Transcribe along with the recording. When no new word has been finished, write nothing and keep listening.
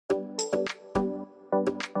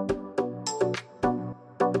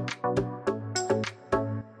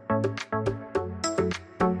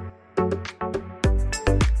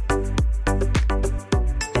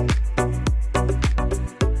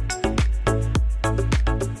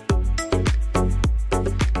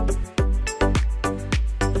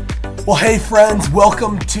Well, hey friends,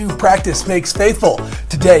 welcome to Practice Makes Faithful.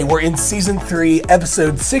 Today we're in Season 3,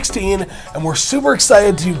 Episode 16, and we're super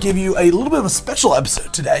excited to give you a little bit of a special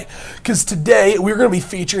episode today, because today we're going to be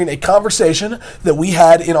featuring a conversation that we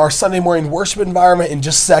had in our Sunday morning worship environment in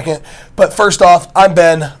just a second. But first off, I'm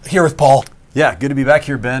Ben, here with Paul. Yeah, good to be back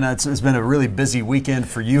here, Ben. It's been a really busy weekend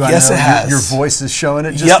for you. Yes, I know it has. Your voice is showing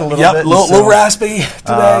it just a little bit. A little raspy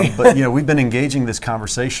today. But we've been engaging this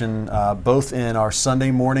conversation both in our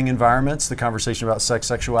Sunday morning environments, the conversation about sex,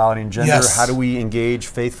 sexuality, and gender. Yes. How do we engage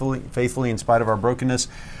faithfully in spite of our brokenness?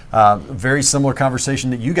 Very similar conversation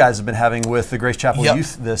that you guys have been having with the Grace Chapel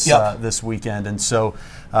Youth this weekend. And so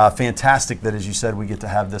fantastic that, as you said, we get to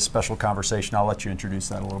have this special conversation. I'll let you introduce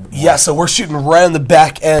that a little bit more. Yeah, so we're shooting right on the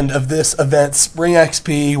back end of this event, Spring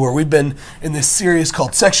XP, where we've been in this series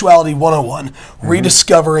called Sexuality 101,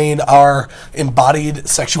 rediscovering our embodied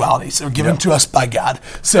sexuality, so given to us by God.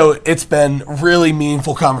 So it's been really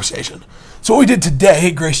meaningful conversation. So what we did today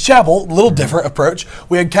at Grace Chapel, a little different approach.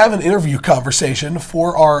 We had kind of an interview conversation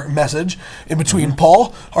for our message in between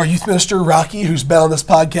Paul, our youth minister, Rocky, who's been on this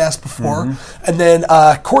podcast before, and then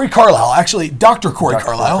Corey Carlisle, actually Dr. Corey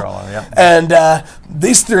Carlisle. And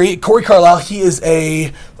these three, Corey Carlisle, he is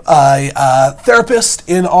a therapist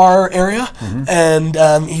in our area, and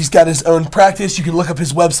he's got his own practice. You can look up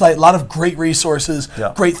his website, a lot of great resources,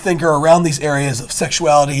 great thinker around these areas of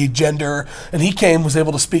sexuality, gender, and he was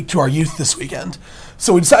able to speak to our youth this weekend.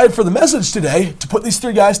 So we decided for the message today to put these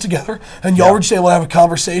three guys together, and y'all were just able to have a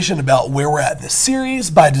conversation about where we're at in this series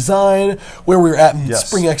by design, where we were at in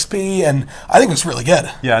Spring XP, and I think it was really good.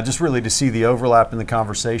 Yeah, just really to see the overlap in the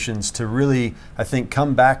conversations, to really, I think,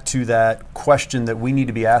 come back to that question that we need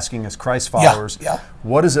to be asking as Christ followers.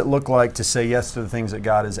 What does it look like to say yes to the things that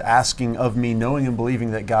God is asking of me, knowing and believing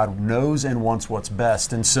that God knows and wants what's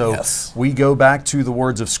best? And so we go back to the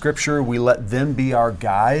words of Scripture. We let them be our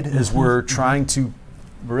guide as we're trying to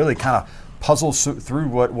really kind of puzzle through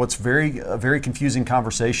what's a very confusing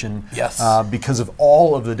conversation because of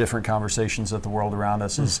all of the different conversations that the world around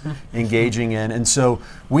us is engaging in. And so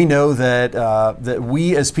we know that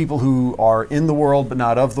we, as people who are in the world but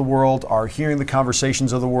not of the world, are hearing the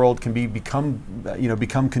conversations of the world, can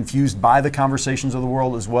become confused by the conversations of the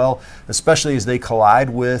world as well, especially as they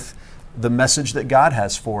collide with the message that God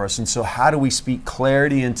has for us. And so how do we speak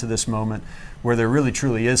clarity into this moment where there really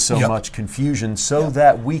truly is so much confusion, so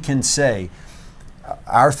that we can say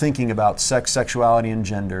our thinking about sex, sexuality, and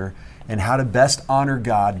gender and how to best honor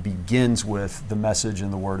God begins with the message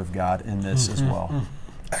and the Word of God in this as well.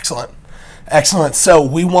 Excellent. So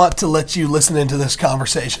we want to let you listen into this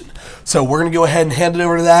conversation. So we're going to go ahead and hand it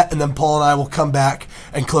over to that, and then Paul and I will come back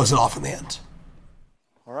and close it off in the end.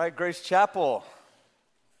 All right, Grace Chapel.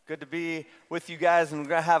 Good to be with you guys, and we're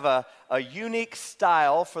going to have a unique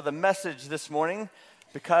style for the message this morning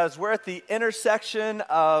because we're at the intersection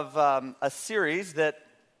of a series that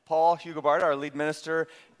Paul Hugobart, our lead minister,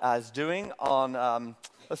 is doing on,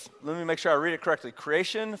 let me make sure I read it correctly,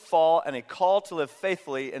 creation, fall, and a call to live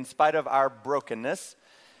faithfully in spite of our brokenness,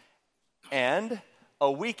 and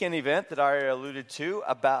a weekend event that I alluded to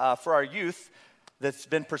about for our youth that's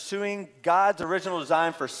been pursuing God's original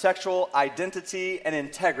design for sexual identity and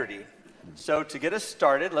integrity. So to get us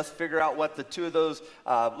started, let's figure out what the two of those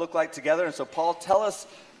look like together. And so Paul, tell us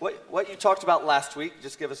what you talked about last week.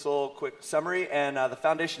 Just give us a little quick summary and the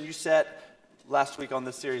foundation you set last week on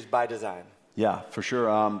this series, By Design. Yeah, for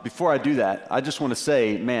sure. Before I do that, I just want to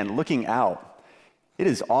say, man, looking out, it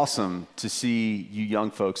is awesome to see you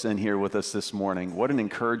young folks in here with us this morning. What an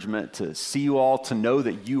encouragement to see you all, to know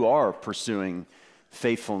that you are pursuing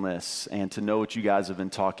faithfulness, and to know what you guys have been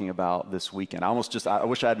talking about this weekend. I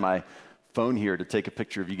wish I had my phone here to take a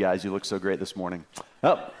picture of you guys. You look so great this morning.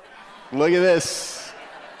 Oh, look at this.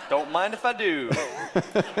 Don't mind if I do.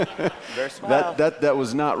 Very smile. That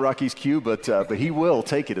was not Rocky's cue, but he will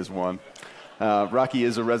take it as one. Rocky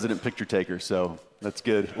is a resident picture taker, so that's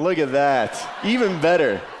good. Look at that. Even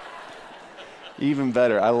better. Even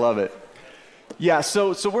better. I love it. Yeah,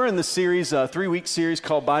 so we're in this series, a 3-week series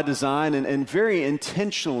called By Design, and very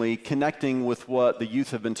intentionally connecting with what the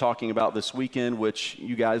youth have been talking about this weekend, which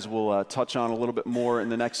you guys will touch on a little bit more in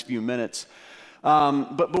the next few minutes.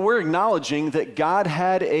 But we're acknowledging that God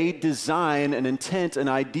had a design, an intent, an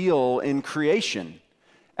ideal in creation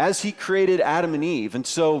as He created Adam and Eve. And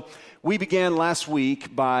so we began last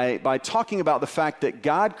week by talking about the fact that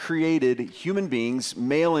God created human beings,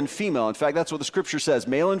 male and female. In fact, that's what the Scripture says,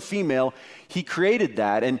 male and female. He created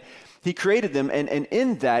that, and He created them, and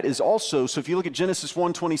in that is also, so if you look at Genesis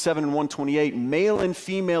 1:27 and 1:28, male and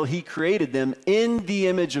female He created them. In the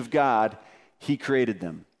image of God, He created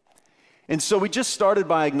them. And so we just started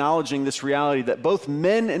by acknowledging this reality that both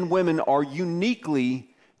men and women are uniquely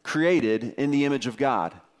created in the image of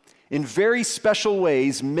God. In very special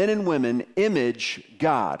ways, men and women image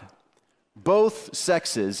God. Both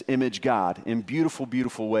sexes image God in beautiful,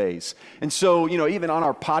 beautiful ways. And so, even on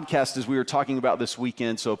our podcast, as we were talking about this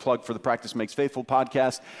weekend, so a plug for the Practice Makes Faithful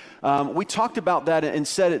podcast, we talked about that and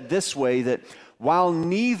said it this way, that while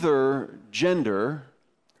neither gender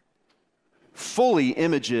fully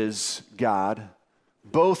images God,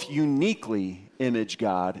 both uniquely image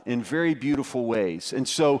God in very beautiful ways. And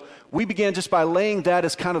so we began just by laying that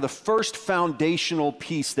as kind of the first foundational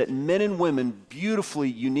piece, that men and women beautifully,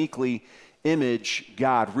 uniquely image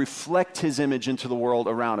God, reflect his image into the world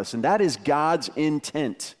around us. And that is God's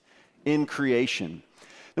intent in creation.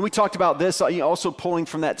 Then we talked about this, also pulling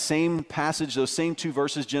from that same passage, those same two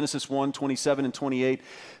verses, Genesis 1:27 and 28,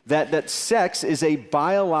 that sex is a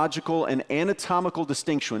biological and anatomical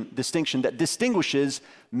distinction that distinguishes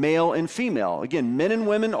male and female. Again, men and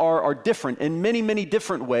women are different in many, many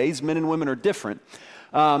different ways. Men and women are different.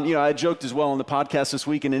 I joked as well on the podcast this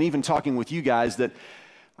weekend, and even talking with you guys, that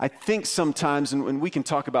I think sometimes, and we can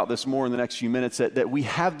talk about this more in the next few minutes, that we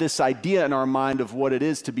have this idea in our mind of what it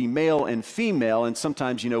is to be male and female, and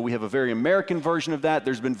sometimes, we have a very American version of that.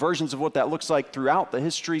 There's been versions of what that looks like throughout the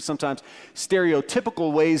history, sometimes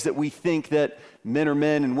stereotypical ways that we think that men are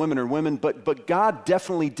men and women are women, but God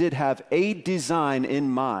definitely did have a design in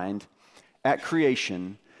mind at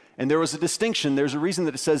creation, and there was a distinction. There's a reason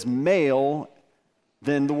that it says male,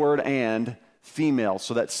 then the word and, female.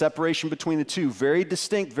 So that separation between the two, very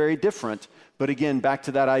distinct, very different. But again, back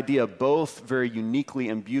to that idea, both very uniquely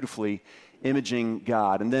and beautifully imaging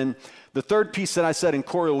God. And then the third piece that I said, and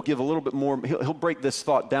Corey will give a little bit more, he'll break this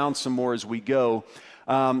thought down some more as we go.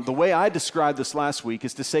 The way I described this last week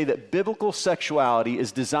is to say that biblical sexuality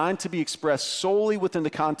is designed to be expressed solely within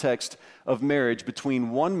the context of marriage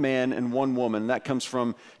between one man and one woman. That comes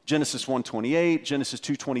from Genesis 1:28, Genesis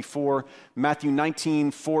 2:24, Matthew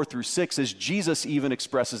 19:4-6, as Jesus even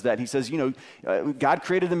expresses that. He says, God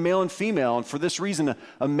created them male and female, and for this reason,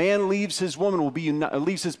 a man leaves his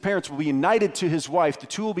parents, will be united to his wife. The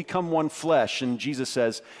two will become one flesh. And Jesus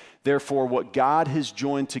says, therefore, what God has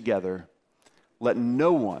joined together, let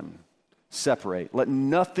no one separate. Let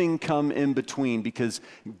nothing come in between, because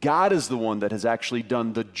God is the one that has actually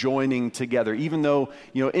done the joining together. Even though,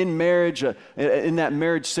 in marriage, in that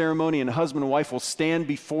marriage ceremony, and husband and wife will stand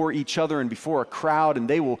before each other and before a crowd, and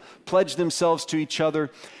they will pledge themselves to each other.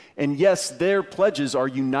 And yes, their pledges are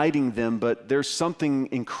uniting them, but there's something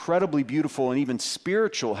incredibly beautiful and even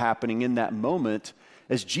spiritual happening in that moment.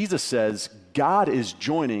 As Jesus says, God is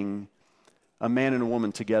joining a man and a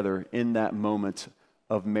woman together in that moment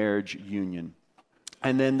of marriage union.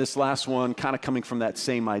 And then this last one, kind of coming from that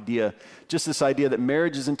same idea, just this idea that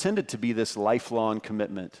marriage is intended to be this lifelong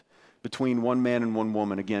commitment between one man and one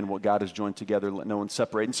woman. Again, what God has joined together, let no one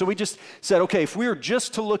separate. And so we just said, okay, if we were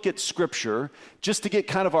just to look at Scripture, just to get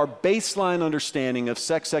kind of our baseline understanding of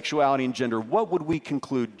sex, sexuality, and gender, what would we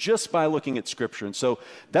conclude just by looking at Scripture? And so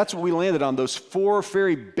that's what we landed on, those four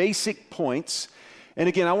very basic points. And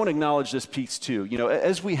again, I want to acknowledge this piece too.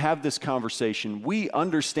 As we have this conversation, we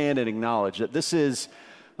understand and acknowledge that this is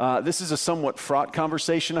a somewhat fraught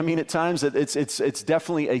conversation. I mean, at times it's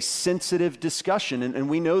definitely a sensitive discussion, and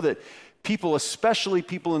we know that people, especially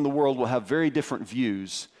people in the world, will have very different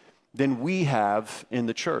views than we have in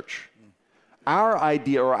the church. Our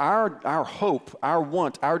idea, or our hope, our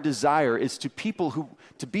want, our desire is to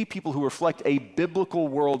be people who reflect a biblical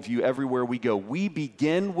worldview everywhere we go. We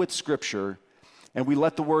begin with Scripture, and we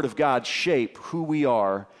let the Word of God shape who we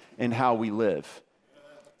are and how we live.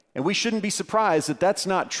 And we shouldn't be surprised that that's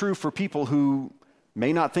not true for people who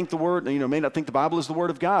may not think may not think the Bible is the Word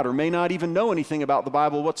of God, or may not even know anything about the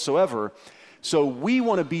Bible whatsoever. So we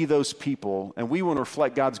want to be those people, and we want to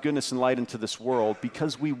reflect God's goodness and light into this world,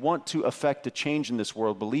 because we want to affect a change in this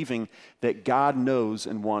world, believing that God knows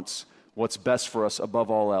and wants what's best for us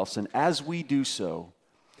above all else. And as we do so,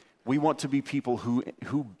 we want to be people who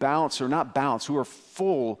are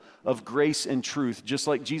full of grace and truth, just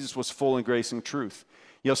like Jesus was full in grace and truth.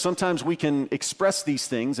 Sometimes we can express these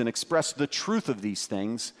things and express the truth of these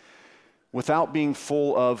things without being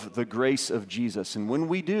full of the grace of Jesus. And when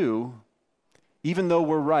we do, even though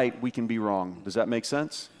we're right, we can be wrong. Does that make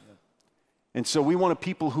sense? And so we want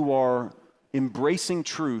people who are embracing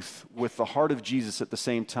truth with the heart of Jesus at the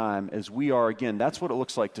same time as we are. Again, that's what it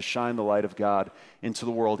looks like to shine the light of God into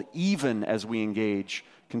the world, even as we engage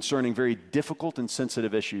concerning very difficult and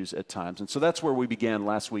sensitive issues at times. And so that's where we began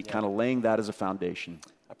last week, kind of laying that as a foundation.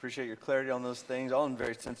 I appreciate your clarity on those things, all in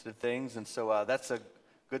very sensitive things. And so that's a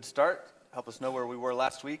good start. help us know where we were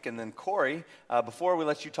last week. And then Corey, before we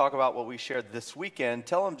let you talk about what we shared this weekend,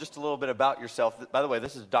 tell them just a little bit about yourself. By the way,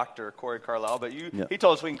 this is Dr. Corey Carlisle, but he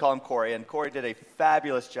told us we can call him Corey. And Corey did a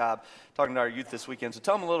fabulous job talking to our youth this weekend. So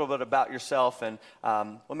tell them a little bit about yourself and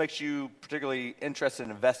what makes you particularly interested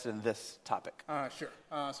and invested in this topic. Sure.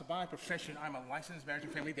 So by profession, I'm a licensed marriage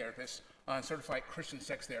and family therapist and certified Christian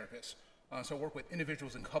sex therapist. So I work with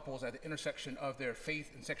individuals and couples at the intersection of their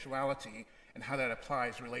faith and sexuality and how that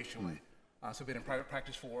applies relationally. So I've been in private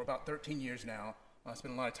practice for about 13 years now. I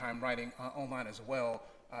spend a lot of time writing online as well,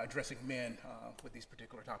 addressing men with these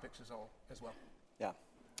particular topics as well. Yeah.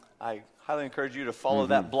 I highly encourage you to follow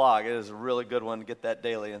that blog. It is a really good one to get that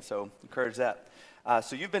daily, and so encourage that.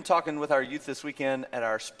 So you've been talking with our youth this weekend at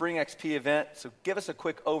our Spring XP event. So give us a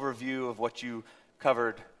quick overview of what you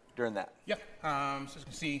covered during that. Yeah. So as you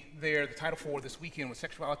can see there, the title for this weekend was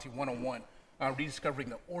Sexuality 101, rediscovering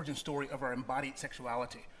the origin story of our embodied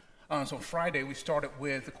sexuality. So on Friday, we started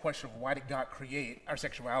with the question of why did God create our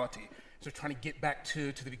sexuality? So trying to get back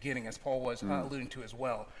to the beginning, as Paul was alluding to as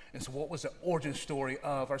well. And so what was the origin story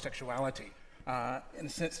of our sexuality? In a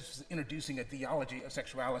sense, this was introducing a theology of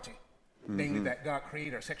sexuality, namely that God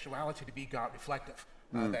created our sexuality to be God reflective,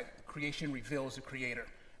 that creation reveals the creator.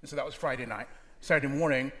 And so that was Friday night. Saturday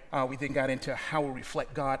morning, we then got into how we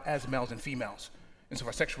reflect God as males and females. And so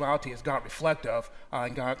our sexuality is God reflective,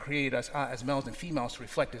 and God created us as males and females to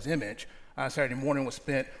reflect his image. Saturday morning was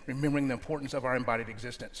spent remembering the importance of our embodied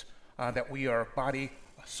existence, that we are body,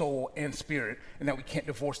 soul, and spirit, and that we can't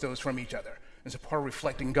divorce those from each other. And so part of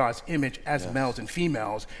reflecting God's image as males and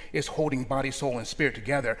females is holding body, soul, and spirit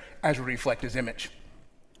together as we reflect his image.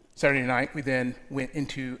 Saturday night, we then went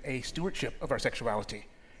into a stewardship of our sexuality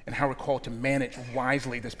and how we're called to manage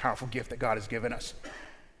wisely this powerful gift that God has given us.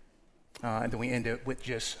 And then we ended with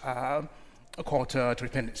just a call to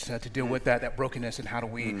repentance, to deal with that brokenness, and how do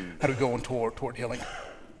we go on toward healing.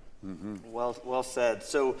 Well said.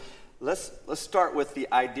 So let's start with the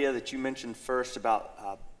idea that you mentioned first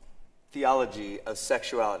about theology of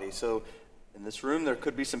sexuality. So in this room, there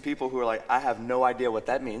could be some people who are like, I have no idea what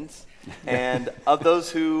that means. And of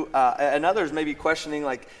those who, and others may be questioning,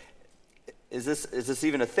 like, is this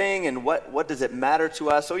even a thing, and what does it matter to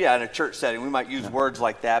us? So yeah, in a church setting, we might use words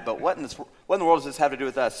like that, but what in the world does this have to do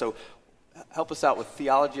with us? So help us out with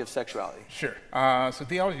theology of sexuality. Sure. So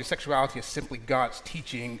theology of sexuality is simply God's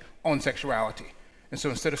teaching on sexuality. And so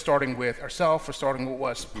instead of starting with ourselves or starting with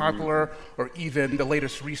what's popular or even the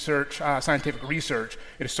latest research, scientific research,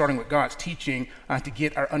 it is starting with God's teaching to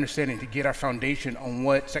get our understanding, to get our foundation on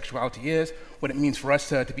what sexuality is, what it means for us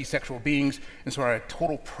to be sexual beings. And so our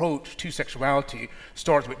total approach to sexuality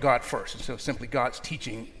starts with God first. And so simply God's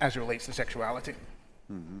teaching as it relates to sexuality.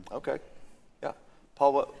 Okay. Yeah.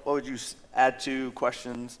 Paul, what would you add to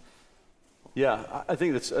questions? Yeah, I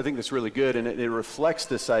think that's really good, and it reflects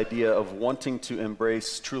this idea of wanting to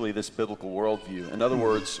embrace truly this biblical worldview. In other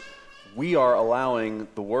words, we are allowing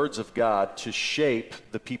the words of God to shape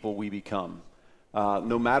the people we become.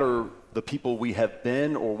 No matter the people we have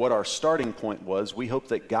been or what our starting point was, we hope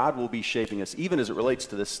that God will be shaping us, even as it relates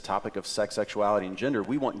to this topic of sex, sexuality, and gender.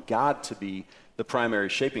 We want God to be the primary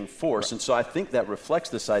shaping force, and so I think that reflects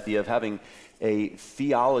this idea of having a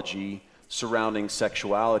theology surrounding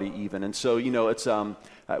sexuality even. And so, it's,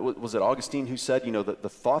 was it Augustine who said, that the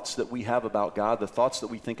thoughts that we have about God, the thoughts that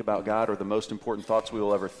we think about God are the most important thoughts we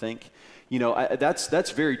will ever think.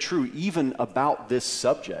 That's very true even about this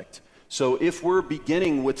subject. So if we're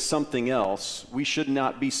beginning with something else, we should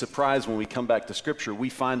not be surprised when we come back to Scripture. We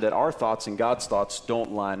find that our thoughts and God's thoughts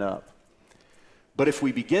don't line up. But if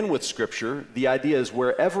we begin with Scripture, the idea is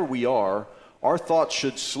wherever we are, our thoughts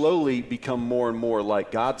should slowly become more and more like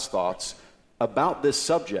God's thoughts about this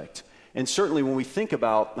subject. And certainly when we think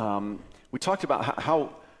about, we talked about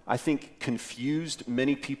how I think confused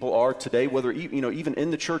many people are today, whether even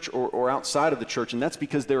in the church or outside of the church, and that's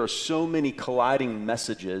because there are so many colliding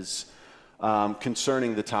messages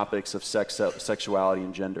concerning the topics of sex, sexuality,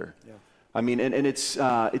 and gender. Yeah. I mean, and it's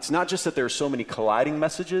not just that there are so many colliding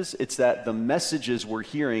messages, it's that the messages we're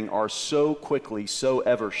hearing are so quickly, so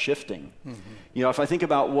ever shifting. If I think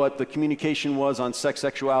about what the communication was on sex,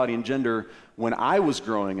 sexuality, and gender when I was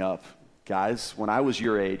growing up, guys, when I was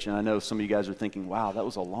your age, and I know some of you guys are thinking, wow, that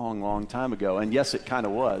was a long, long time ago. And yes, it kind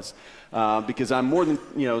of was, because I'm more than,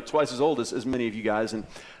 twice as old as many of you guys. And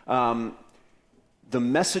the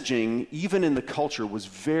messaging, even in the culture, was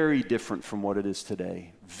very different from what it is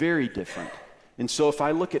today. Very different. And so if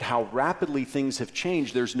I look at how rapidly things have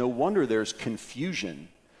changed, there's no wonder there's confusion.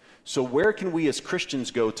 So where can we as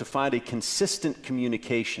Christians go to find a consistent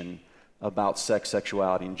communication about sex,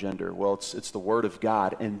 sexuality, and gender? Well, it's the Word of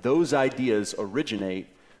God, and those ideas originate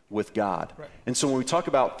with God. Right. And so when we talk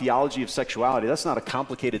about theology of sexuality, that's not a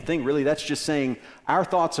complicated thing, really. That's just saying our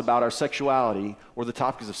thoughts about our sexuality or the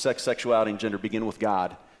topics of sex, sexuality, and gender begin with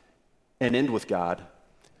God and end with God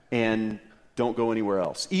and don't go anywhere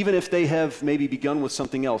else. Even if they have maybe begun with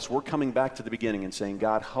something else, we're coming back to the beginning and saying,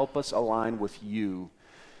 God, help us align with you,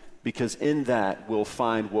 because in that we'll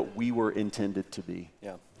find what we were intended to be.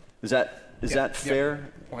 Yeah. Is that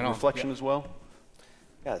fair reflection as well?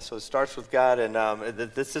 Yeah, so it starts with God, and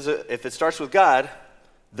if it starts with God,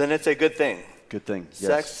 then it's a good thing. Good thing. Yes.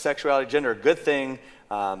 Sex, sexuality, gender, a good thing.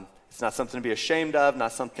 It's not something to be ashamed of,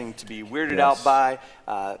 not something to be weirded out by.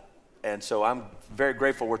 And so I'm very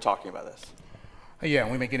grateful we're talking about this. Yeah,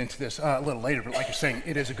 we may get into this a little later, but like you're saying,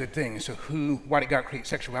 it is a good thing. So why did God create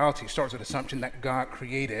sexuality? Starts with the assumption that God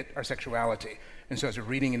created our sexuality. And so as we're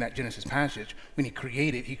reading in that Genesis passage, when he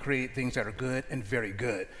created things that are good and very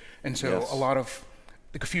good. And so a lot of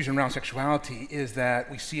the confusion around sexuality is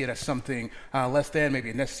that we see it as something less than,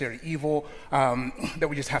 maybe a necessary evil that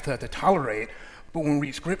we just have to tolerate. But when we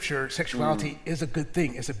read Scripture, sexuality is a good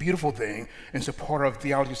thing. It's a beautiful thing. And so part of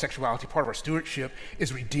theology of sexuality, part of our stewardship,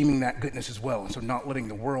 is redeeming that goodness as well. And so not letting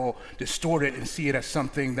the world distort it and see it as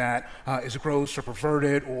something that is gross or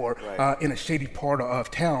perverted or in a shady part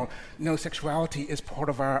of town. No, sexuality is part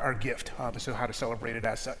of our gift. So how to celebrate it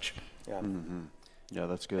as such. Yeah. Mm-hmm. Yeah,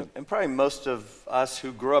 that's good. And probably most of us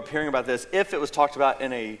who grew up hearing about this, if it was talked about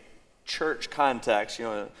in a church context,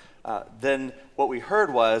 then what we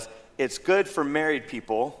heard was, it's good for married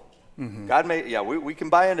people. Mm-hmm. God made, we can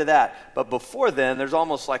buy into that. But before then, there's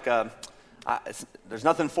almost like there's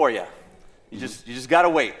nothing for you. You just got to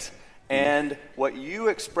wait. And what you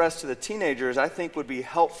expressed to the teenagers, I think would be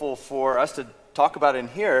helpful for us to talk about in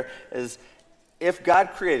here is, if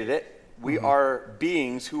God created it, we are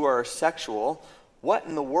beings who are sexual. What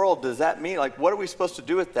in the world does that mean? Like, what are we supposed to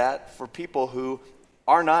do with that for people who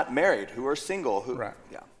are not married, who are single?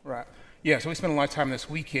 Right. Yeah, so we spent a lot of time this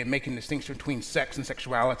weekend making a distinction between sex and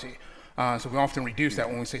sexuality. So we often reduce that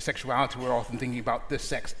when we say sexuality, we're often thinking about the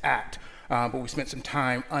sex act. But we spent some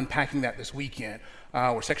time unpacking that this weekend,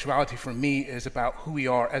 where sexuality for me is about who we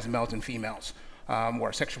are as males and females,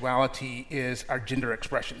 where sexuality is our gender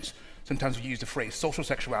expressions. Sometimes we use the phrase social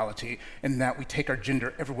sexuality, in that we take our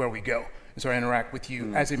gender everywhere we go. And so I interact with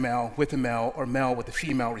you as a male with a male, or male with a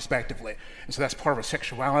female, respectively. And so that's part of our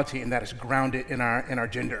sexuality, and that is grounded in our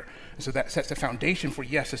gender. And so that sets the foundation for,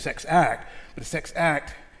 yes, the sex act, but the sex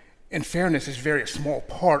act, in fairness, is very a small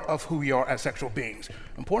part of who we are as sexual beings.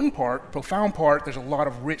 Important part, profound part, there's a lot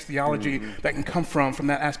of rich theology that can come from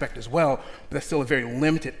that aspect as well, but that's still a very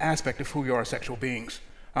limited aspect of who we are as sexual beings,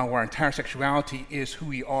 where our entire sexuality is who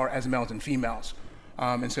we are as males and females.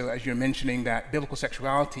 And so as you're mentioning that biblical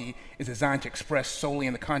sexuality is designed to express solely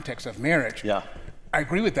in the context of marriage, I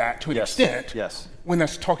agree with that to an extent when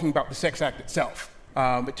that's talking about the sex act itself.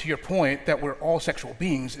 But to your point that we're all sexual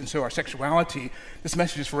beings, and so our sexuality, this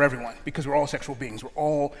message is for everyone, because we're all sexual beings. We're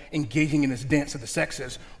all engaging in this dance of the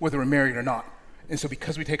sexes, whether we're married or not. And so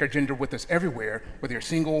because we take our gender with us everywhere, whether you're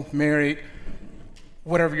single, married,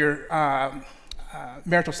 whatever your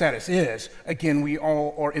marital status is, again, we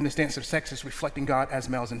all are in this dance of sexes, reflecting God as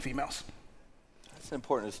males and females. That's an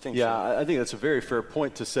important distinction. Yeah, I think that's a very fair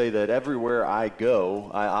point to say that everywhere I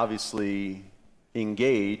go, I obviously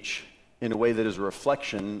engage in a way that is a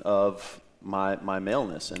reflection of my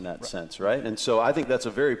maleness in that sense, right? And so I think that's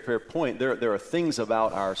a very fair point. There are things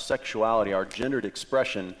about our sexuality, our gendered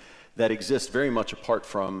expression, that exist very much apart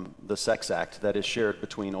from the sex act that is shared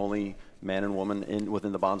between only man and woman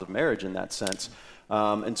within the bonds of marriage in that sense.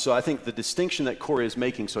 And so I think the distinction that Corey is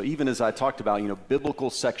making, so even as I talked about,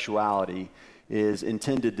 biblical sexuality is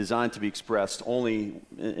intended, designed to be expressed only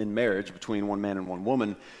in marriage between one man and one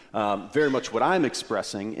woman. Very much what I'm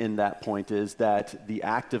expressing in that point is that the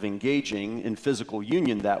act of engaging in physical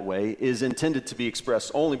union that way is intended to be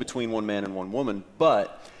expressed only between one man and one woman,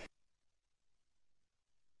 but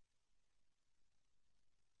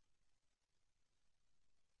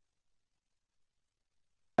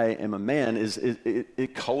I am a man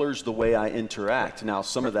it colors the way I interact. Now,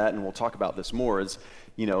 some of that, and we'll talk about this more, is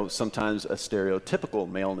sometimes a stereotypical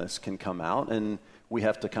maleness can come out, and we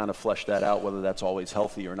have to kind of flesh that out, whether that's always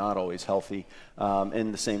healthy or not always healthy.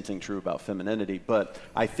 And the same thing true about femininity. But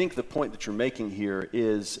I think the point that you're making here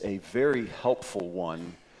is a very helpful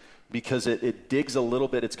one, because it digs a little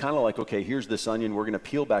bit. It's kind of like, okay, here's this onion. We're going to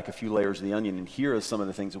peel back a few layers of the onion, and here are some of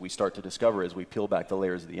the things that we start to discover as we peel back the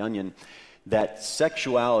layers of the onion. That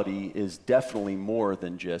sexuality is definitely more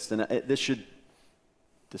than just, and this should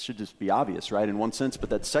just be obvious, right, in one sense, but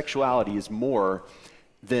that sexuality is more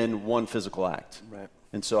than one physical act. Right.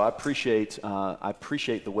 And so I appreciate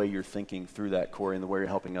the way you're thinking through that, Corey, and the way you're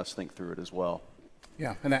helping us think through it as well.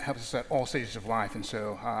 Yeah, and that helps us at all stages of life. And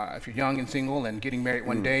so if you're young and single and getting married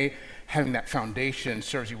one day, having that foundation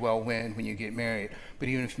serves you well when you get married. But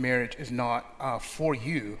even if marriage is not for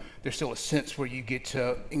you, there's still a sense where you get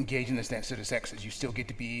to engage in this dance of the sexes. You still get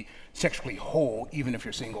to be sexually whole even if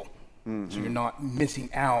you're single. So you're not missing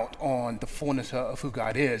out on the fullness of who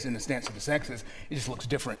God is in this dance of the sexes. It just looks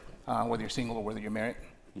different whether you're single or whether you're married.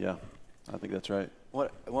 Yeah, I think that's right.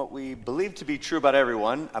 What we believe to be true about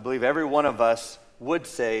everyone, I believe every one of us would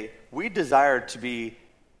say we desire to be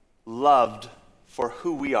loved for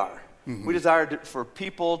who we are. We desire for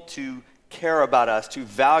people to care about us, to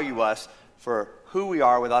value us for who we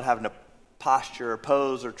are without having to posture or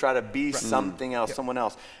pose or try to be something else, someone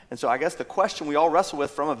else. And so I guess the question we all wrestle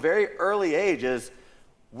with from a very early age is,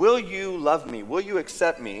 will you love me? Will you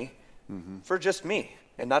accept me for just me?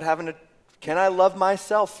 And not having to, can I love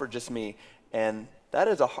myself for just me? And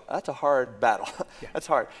that's a hard battle. That's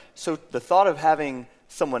hard. So the thought of having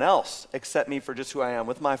someone else accept me for just who I am,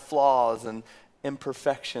 with my flaws and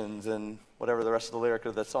imperfections and whatever the rest of the lyric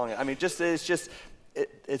of that song is. I mean,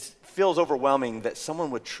 it feels overwhelming that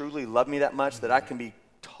someone would truly love me that much, that I can be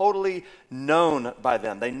totally known by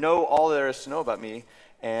them. They know all there is to know about me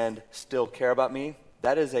and still care about me.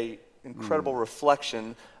 That is a incredible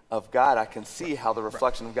reflection of God. I can see how the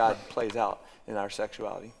reflection of God plays out in our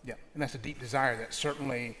sexuality. Yeah, and that's a deep desire that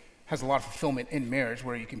certainly has a lot of fulfillment in marriage,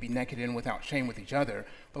 where you can be naked and without shame with each other.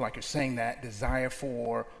 But like you're saying, that desire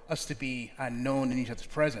for us to be known in each other's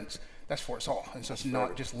presence, that's for us all. And so it's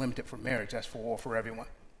not just limited for marriage, that's for everyone.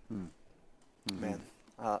 Man,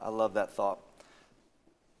 I love that thought.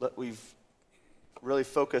 But we've really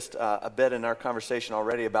focused a bit in our conversation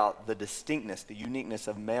already about the distinctness, the uniqueness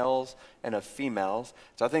of males and of females.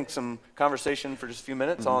 So I think some conversation for just a few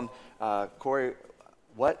minutes on, Corey,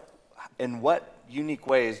 in what unique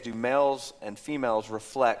ways do males and females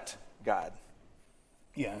reflect God?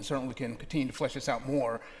 Yeah, and certainly we can continue to flesh this out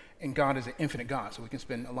more. And God is an infinite God, so we can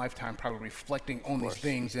spend a lifetime probably reflecting on these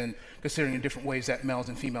things and considering the different ways that males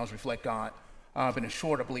and females reflect God. But in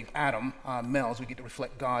short, I believe Adam, males, we get to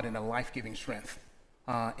reflect God in a life-giving strength.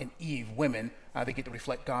 And Eve, women, they get to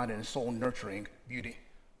reflect God in a soul-nurturing beauty.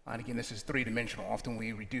 And again, this is three-dimensional. Often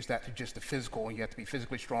we reduce that to just the physical, and you have to be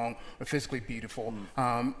physically strong or physically beautiful.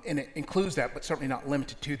 And it includes that, but certainly not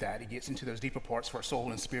limited to that. It gets into those deeper parts for our soul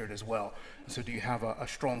and spirit as well. And so do you have a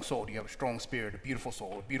strong soul? Do you have a strong spirit, a beautiful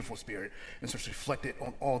soul, a beautiful spirit? And so it's reflected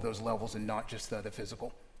on all those levels and not just the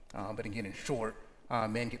physical. But again, in short,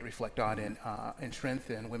 men get to reflect God in strength,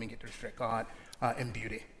 and women get to reflect God in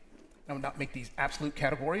beauty. I would not make these absolute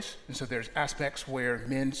categories, and so there's aspects where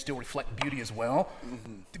men still reflect beauty as well.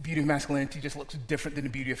 The beauty of masculinity just looks different than the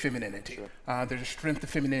beauty of femininity. There's a strength of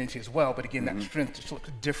femininity as well, but again, that strength just looks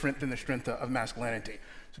different than the strength of masculinity.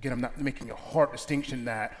 So again, I'm not making a hard distinction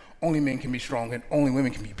that only men can be strong and only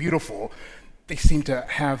women can be beautiful. They seem to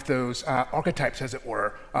have those archetypes, as it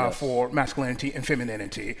were, for masculinity and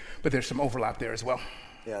femininity, but there's some overlap there as well.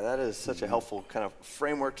 Yeah, that is such a helpful kind of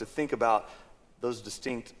framework to think about those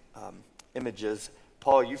distinct images.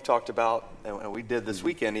 Paul, you've talked about, and we did this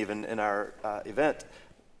weekend even in our event,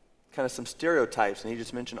 kind of some stereotypes, and you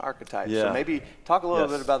just mentioned archetypes. Yeah. So maybe talk a little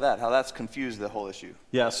bit about that, how that's confused the whole issue.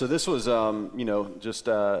 Yeah, so this was, I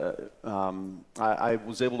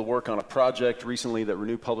was able to work on a project recently that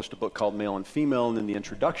Renew published a book called Male and Female, and in the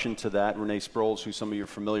introduction to that, Renee Sproul's, who some of you are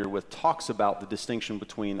familiar with, talks about the distinction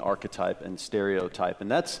between archetype and stereotype,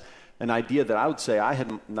 and that's an idea that I would say I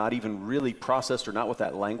had not even really processed, or not with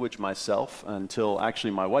that language myself, until actually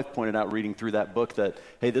my wife pointed out reading through that book that,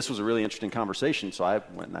 hey, this was a really interesting conversation. So I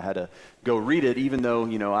went and I had to go read it, even though,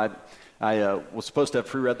 I was supposed to have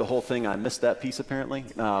pre-read the whole thing. I missed that piece apparently.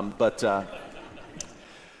 I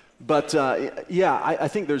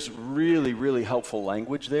think there's really, really helpful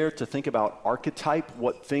language there to think about archetype,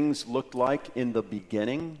 what things looked like in the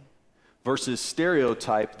beginning, versus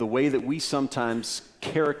stereotype, the way that we sometimes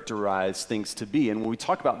characterize things to be. And when we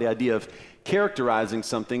talk about the idea of characterizing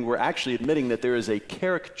something, we're actually admitting that there is a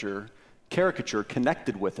caricature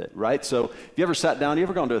connected with it, right? So if you ever sat down, you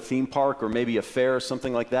ever gone to a theme park or maybe a fair or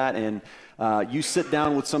something like that, and you sit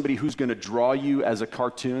down with somebody who's going to draw you as a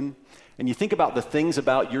cartoon, and you think about the things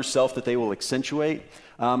about yourself that they will accentuate.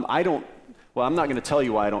 I'm not going to tell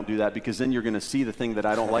you why I don't do that, because then you're going to see the thing that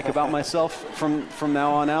I don't like about myself from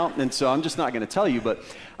now on out. And so I'm just not going to tell you. But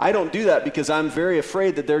I don't do that because I'm very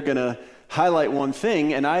afraid that they're going to highlight one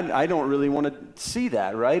thing, and I don't really want to see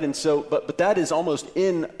that, right? And so, but that is almost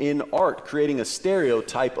in art, creating a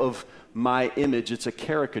stereotype of my image. It's a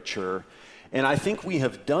caricature. And I think we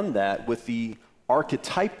have done that with the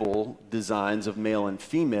archetypal designs of male and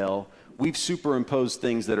female, we've superimposed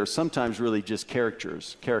things that are sometimes really just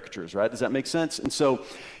caricatures, right? Does that make sense? And so,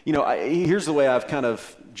 here's the way I've kind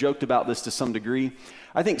of joked about this to some degree.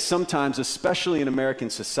 I think sometimes, especially in American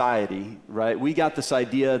society, right, we got this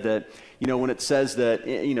idea that, when it says that,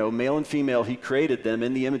 male and female, he created them,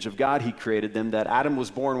 in the image of God he created them, that Adam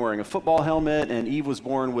was born wearing a football helmet and Eve was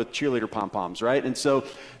born with cheerleader pom-poms, right? And so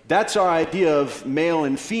that's our idea of male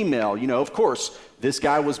and female. Of course, this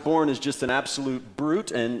guy was born as just an absolute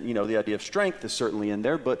brute, and, the idea of strength is certainly in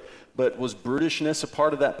there, but was brutishness a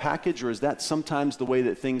part of that package, or is that sometimes the way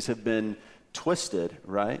that things have been twisted,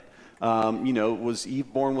 right? Was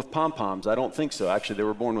Eve born with pom-poms? I don't think so. Actually, they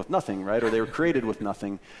were born with nothing, right? Or they were created with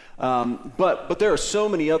nothing. But there are so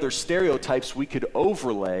many other stereotypes we could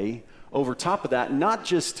overlay over top of that, not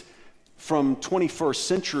just from 21st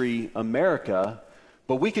century America,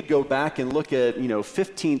 but we could go back and look at,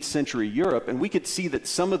 15th century Europe, and we could see that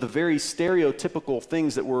some of the very stereotypical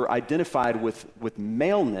things that were identified with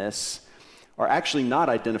maleness are actually not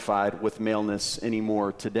identified with maleness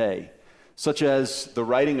anymore today, such as the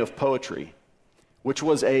writing of poetry, which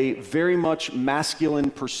was a very much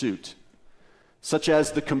masculine pursuit, such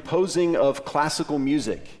as the composing of classical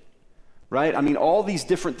music, right? I mean, all these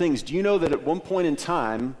different things. Do you know that at one point in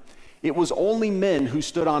time, it was only men who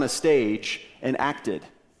stood on a stage and acted,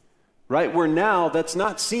 right? Where now that's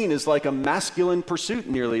not seen as like a masculine pursuit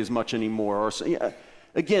nearly as much anymore.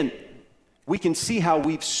 Again, we can see how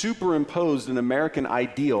we've superimposed an American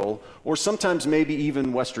ideal, or sometimes maybe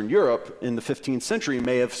even Western Europe in the 15th century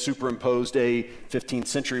may have superimposed a 15th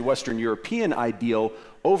century Western European ideal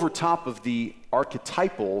over top of the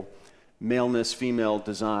archetypal maleness, female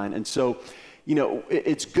design. And so,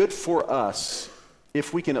 it's good for us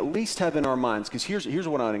if we can at least have in our minds, because here's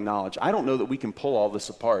what I acknowledge. I don't know that we can pull all this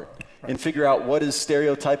apart and figure out what is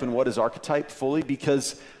stereotype and what is archetype fully,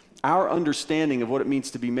 because our understanding of what it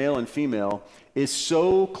means to be male and female is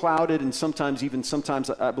so clouded and sometimes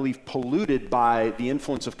I believe polluted by the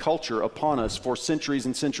influence of culture upon us for centuries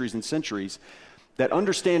and centuries and centuries, that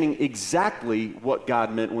understanding exactly what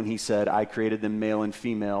God meant when he said, I created them male and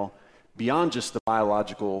female, beyond just the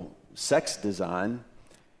biological sex design,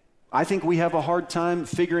 I think we have a hard time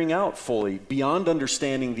figuring out fully, beyond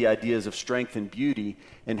understanding the ideas of strength and beauty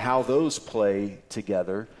and how those play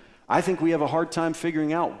together. I think we have a hard time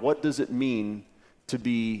figuring out, what does it mean to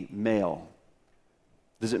be male?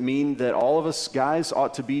 Does it mean that all of us guys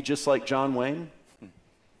ought to be just like John Wayne?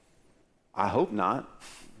 I hope not,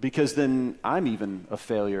 because then I'm even a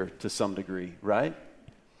failure to some degree, right?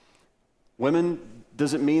 Women,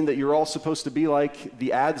 does it mean that you're all supposed to be like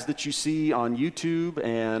the ads that you see on YouTube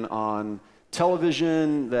and on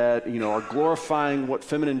television that, are glorifying what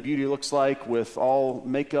feminine beauty looks like with all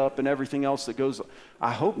makeup and everything else that goes?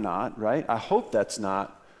 I hope not, right? I hope that's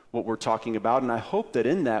not what we're talking about, and I hope that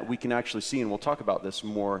in that we can actually see, and we'll talk about this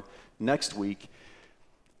more next week,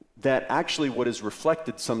 that actually what is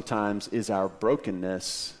reflected sometimes is our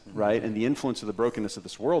brokenness, right? And the influence of the brokenness of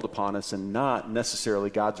this world upon us, and not necessarily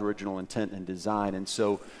God's original intent and design. And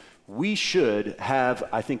so we should have,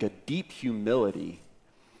 I think, a deep humility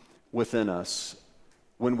within us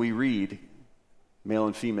when we read male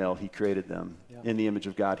and female, he created them. In the image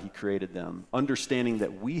of God, he created them. Understanding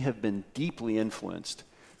that we have been deeply influenced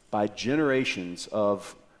by generations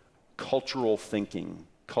of cultured thinking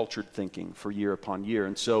for year upon year.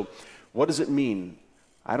 And so what does it mean?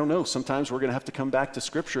 I don't know. Sometimes we're going to have to come back to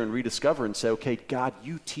Scripture and rediscover and say, okay, God,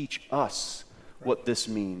 you teach us what this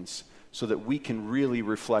means, so that we can really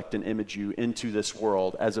reflect and image you into this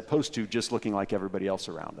world, as opposed to just looking like everybody else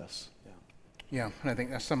around us. Yeah, and I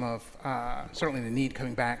think that's some of certainly the need,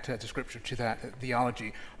 coming back to Scripture, to that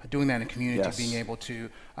theology, doing that in community, being able to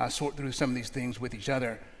sort through some of these things with each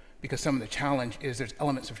other, because some of the challenge is there's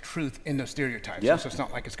elements of truth in those stereotypes. So it's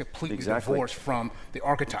not like it's completely divorced from the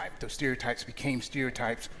archetype. Those stereotypes became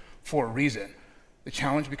stereotypes for a reason. The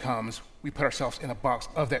challenge becomes, we put ourselves in a box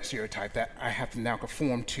of that stereotype, that I have to now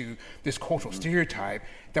conform to this cultural stereotype,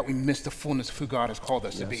 that we miss the fullness of who God has called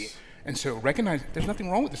us to be. And so recognize there's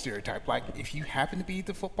nothing wrong with the stereotype. Like, if you happen to be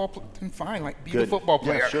the football player, then fine, like, be the football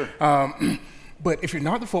player. But if you're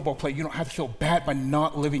not the football player, you don't have to feel bad by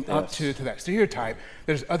not living up to that stereotype.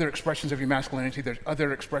 There's other expressions of your masculinity, there's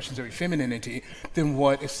other expressions of your femininity than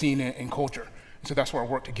what is seen in culture. And so that's where our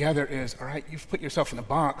work together is, all right, you've put yourself in a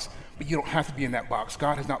box, but you don't have to be in that box.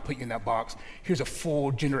 God has not put you in that box. Here's a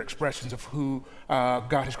full gender expressions of who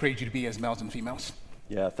God has created you to be as males and females.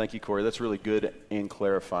 Yeah, thank you, Corey. That's really good and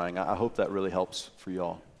clarifying. I hope that really helps for you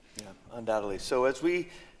all. Yeah, undoubtedly. So as we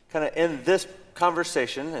kind of end this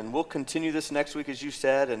conversation, and we'll continue this next week, as you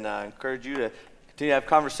said, and I encourage you to continue to have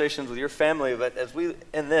conversations with your family. But as we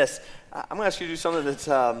end this, I'm going to ask you to do something that's,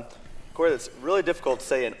 Corey, that's really difficult to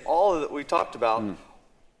say in all that we talked about.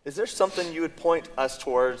 Is there something you would point us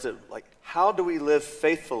towards that, like, how do we live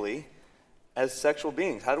faithfully as sexual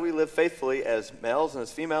beings? How do we live faithfully as males and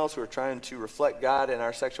as females who are trying to reflect God in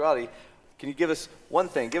our sexuality? Can you give us one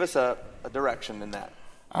thing? Give us a direction in that.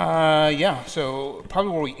 Yeah, so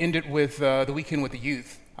probably where we ended with the weekend with the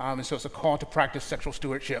youth. And so it's a call to practice sexual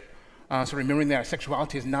stewardship. So remembering that our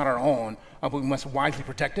sexuality is not our own, but we must wisely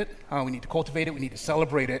protect it. We need to cultivate it. We need to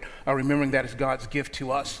celebrate it, remembering that it's God's gift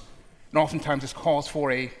to us. And oftentimes this calls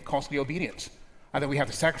for a costly obedience, that we have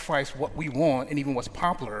to sacrifice what we want and even what's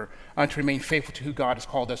popular to remain faithful to who God has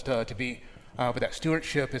called us to be. But that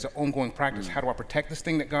stewardship is an ongoing practice. How do I protect this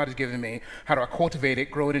thing that God has given me? How do I cultivate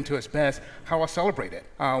it, grow it into its best? How do I celebrate it?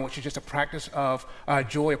 Which is just a practice of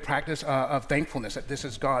joy, a practice of thankfulness that this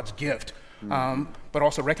is God's gift. But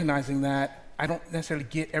also recognizing that I don't necessarily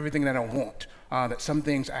get everything that I want. That some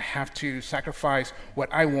things I have to sacrifice what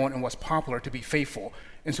I want and what's popular to be faithful.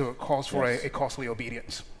 And so it calls for a costly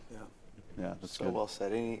obedience. Yeah, that's so good. Well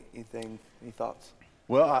said. Any thoughts?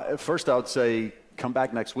 Well, first I would say come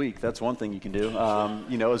back next week. That's one thing you can do.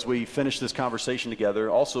 As we finish this conversation together,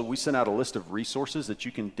 also we sent out a list of resources that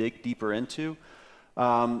you can dig deeper into.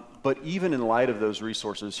 But even in light of those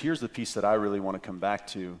resources, here's the piece that I really want to come back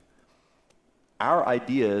to. Our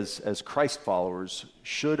ideas as Christ followers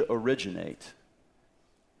should originate,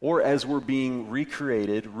 or as we're being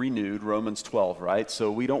recreated, renewed, Romans 12, right?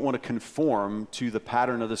 So we don't want to conform to the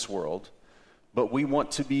pattern of this world, but we want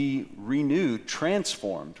to be renewed,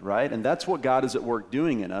 transformed, right? And that's what God is at work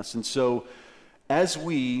doing in us. And so as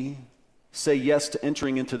we say yes to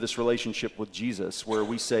entering into this relationship with Jesus, where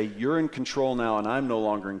we say, you're in control now and I'm no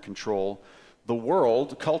longer in control, the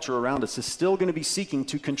world, culture around us is still going to be seeking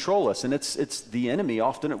to control us. And it's the enemy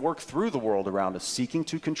often at work through the world around us, seeking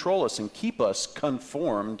to control us and keep us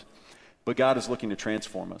conformed, but God is looking to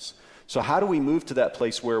transform us. So how do we move to that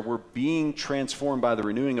place where we're being transformed by the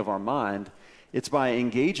renewing of our mind? It's by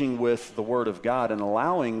engaging with the Word of God and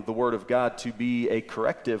allowing the Word of God to be a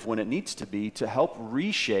corrective when it needs to be, to help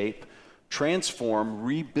reshape, transform,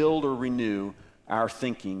 rebuild, or renew our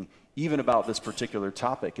thinking, even about this particular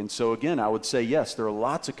topic. And so again, I would say, yes, there are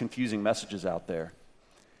lots of confusing messages out there.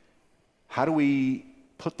 How do we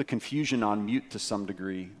put the confusion on mute to some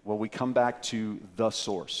degree? Well, we come back to the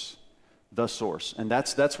source. The source. And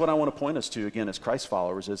that's what I want to point us to, again, as Christ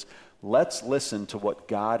followers, is let's listen to what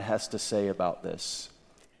God has to say about this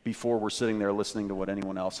before we're sitting there listening to what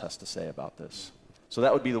anyone else has to say about this. So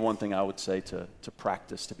that would be the one thing I would say to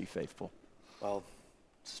practice to be faithful. Well,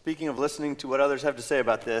 speaking of listening to what others have to say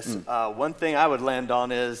about this, one thing I would land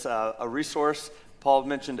on is a resource. Paul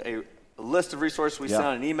mentioned a list of resources we sent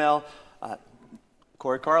out an email.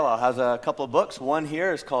 Corey Carlisle has a couple of books. One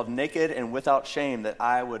here is called Naked and Without Shame that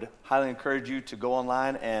I would highly encourage you to go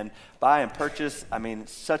online and buy and purchase. I mean,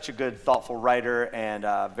 such a good, thoughtful writer and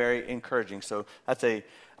very encouraging. So that's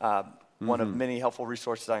one of many helpful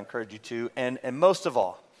resources I encourage you to. And most of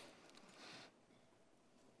all,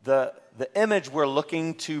 the image we're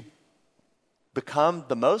looking to become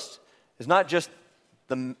the most is not just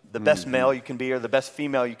the best male you can be or the best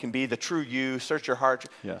female you can be, the true you, search your heart.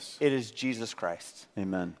 Yes. It is Jesus Christ.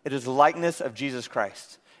 Amen. It is the likeness of Jesus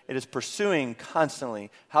Christ. It is pursuing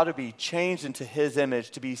constantly how to be changed into his image,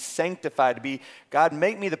 to be sanctified, to be, God,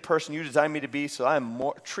 make me the person you designed me to be so I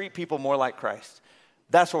treat people more like Christ.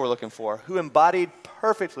 That's what we're looking for, who embodied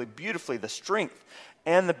perfectly, beautifully the strength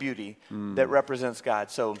and the beauty that represents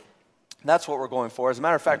God. So that's what we're going for. As a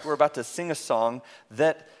matter of fact, we're about to sing a song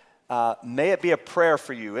that may it be a prayer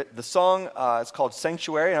for you. The song is called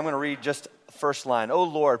Sanctuary, and I'm going to read just the first line. Oh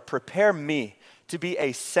Lord, prepare me to be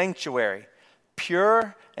a sanctuary,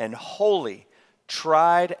 pure and holy,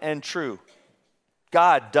 tried and true.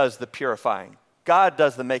 God does the purifying. God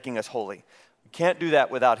does the making us holy. We can't do that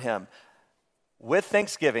without him. With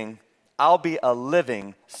thanksgiving, I'll be a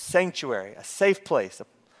living sanctuary, a safe place, a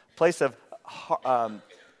place of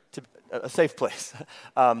a safe place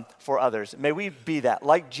for others. May we be that,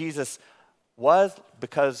 like Jesus was,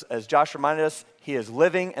 because as Josh reminded us, he is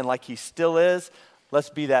living, and like he still is, let's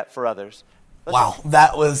be that for others. Wow,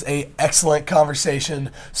 that was an excellent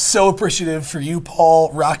conversation. So appreciative for you,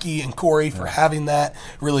 Paul, Rocky, and Corey for having that,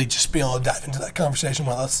 really just being able to dive into that conversation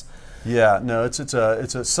with us. Yeah, no,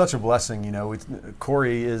 it's such a blessing. You know,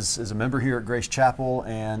 Corey is a member here at Grace Chapel,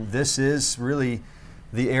 and this is really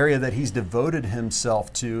the area that he's devoted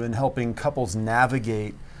himself to in helping couples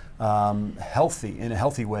navigate healthy, in a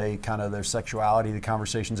healthy way, kind of their sexuality, the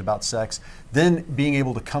conversations about sex, then being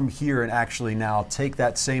able to come here and actually now take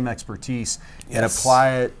that same expertise and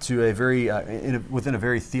apply it to a very, within a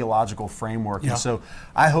very theological framework. And so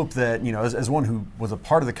I hope that, as one who was a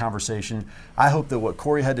part of the conversation, I hope that what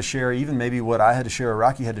Corey had to share, even maybe what I had to share or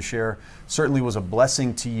Rocky had to share, certainly was a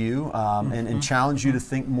blessing to you and challenged you to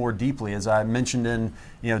think more deeply. As I mentioned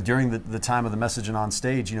during the time of the message and on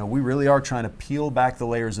stage, we really are trying to peel back the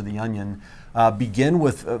layers of the onion, begin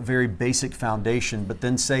with a very basic foundation, but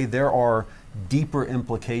then say there are deeper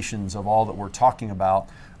implications of all that we're talking about.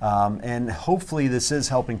 And hopefully this is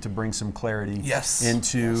helping to bring some clarity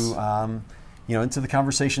into the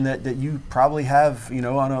conversation that you probably have,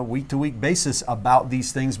 on a week-to-week basis about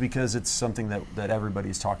these things, because it's something that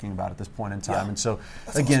everybody's talking about at this point in time. And so,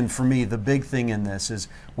 again, for me, the big thing in this is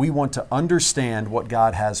we want to understand what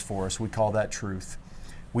God has for us. We call that truth.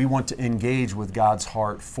 We want to engage with God's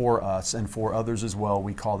heart for us and for others as well.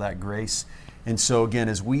 We call that grace. And so, again,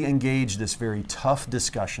 as we engage this very tough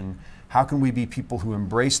discussion, how can we be people who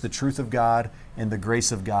embrace the truth of God and the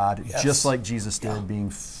grace of God, just like Jesus did, being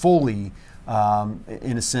fully,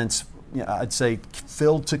 in a sense, I'd say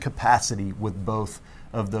filled to capacity with both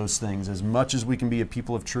of those things. As much as we can be a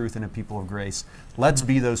people of truth and a people of grace, let's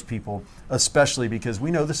be those people, especially because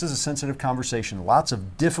we know this is a sensitive conversation. Lots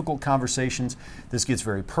of difficult conversations. This gets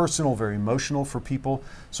very personal, very emotional for people.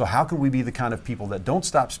 So how can we be the kind of people that don't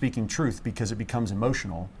stop speaking truth because it becomes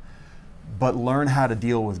emotional, but learn how to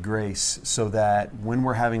deal with grace so that when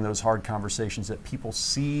we're having those hard conversations, that people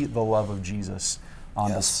see the love of Jesus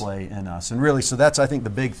on display in us. And really, so that's, I think, the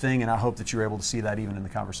big thing, and I hope that you're able to see that even in the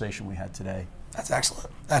conversation we had today. That's excellent.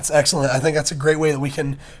 That's excellent. I think that's a great way that we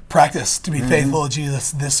can practice to be faithful to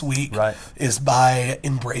Jesus this week, is by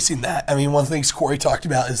embracing that. I mean, one of the things Corey talked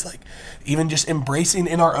about is like even just embracing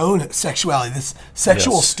in our own sexuality, this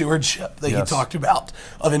sexual stewardship that he talked about,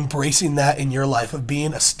 of embracing that in your life, of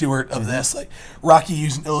being a steward of this. Like Rocky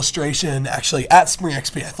used an illustration actually at Spring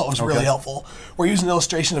XP I thought was really helpful. We're using an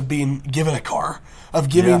illustration of being given a car, of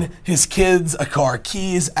giving his kids a car,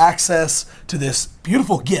 keys, access to this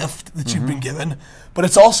beautiful gift that you've been given, but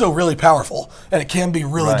it's also really powerful and it can be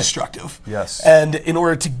really destructive. And in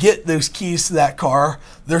order to get those keys to that car,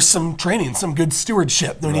 there's some training, some good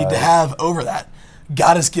stewardship that we need to have over that.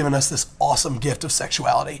 God has given us this awesome gift of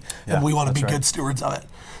sexuality, and we want to be good stewards of it.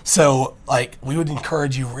 So, like, we would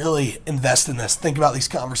encourage you really invest in this. Think about these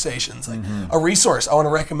conversations. Like a resource I want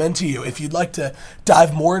to recommend to you, if you'd like to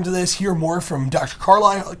dive more into this, hear more from Dr.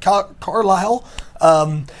 Carlisle,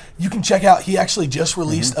 you can check out, he actually just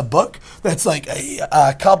released a book that's like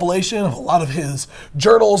a compilation of a lot of his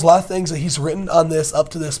journals, a lot of things that he's written on this up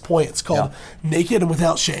to this point. It's called Naked and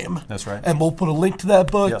Without Shame. That's right. And we'll put a link to that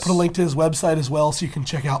book, put a link to his website as well, so you can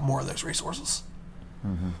check out more of those resources.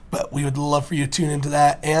 But we would love for you to tune into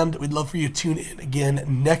that, and we'd love for you to tune in again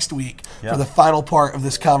next week for the final part of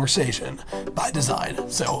this conversation by design.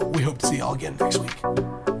 So we hope to see you all again next week.